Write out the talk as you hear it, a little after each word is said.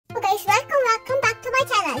Hello guys, welcome back to my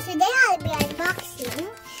channel. Today I'll be unboxing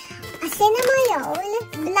a Cinnamoroll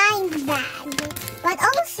blind bag. But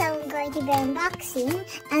also I'm going to be unboxing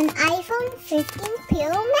an iPhone 15 Pro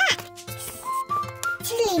Max.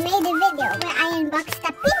 Actually made a video where I unboxed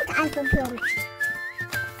the pink iPhone Pro Max.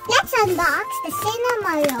 Let's unbox the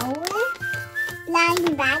Cinnamoroll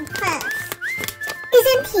blind bag first.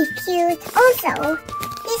 Isn't he cute? Also,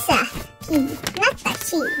 he's a he, not a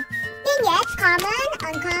she. Vignettes, common,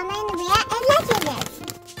 uncommon, rare, and legendary.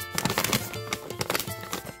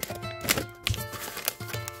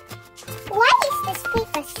 Why is this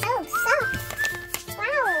paper so soft?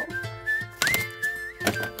 Wow!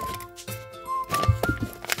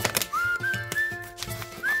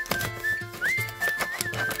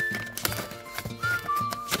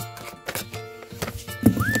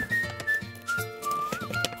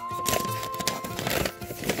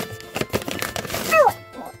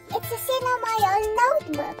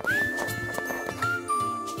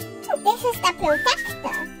 This is the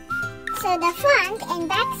protector, so the front and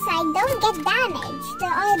back side don't get damaged.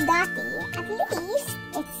 They're all dotty. At least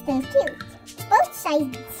it's still cute. Both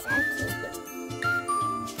sides are cute.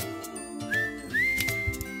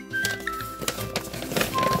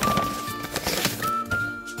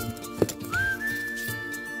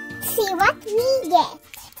 See what we get.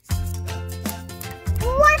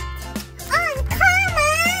 What?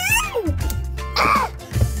 Uncommon!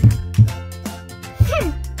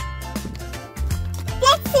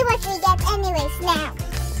 Let's see what we get anyways now.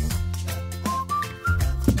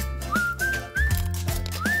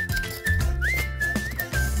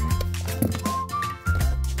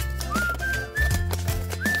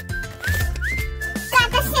 Got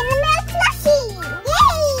a Cinnamoroll plushie!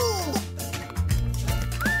 Yay!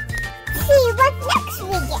 See what next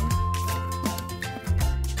we get.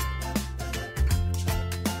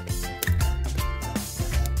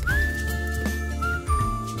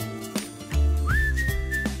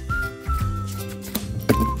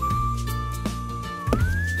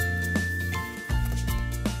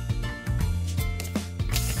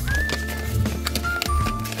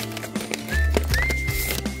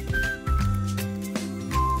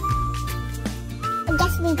 I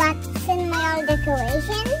guess we got Cinnamoroll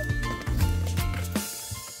decoration.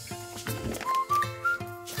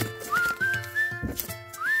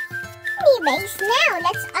 Anyways, now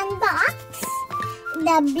let's unbox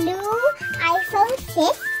the blue iPhone 15.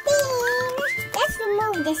 Let's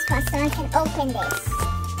remove this first so I can open this.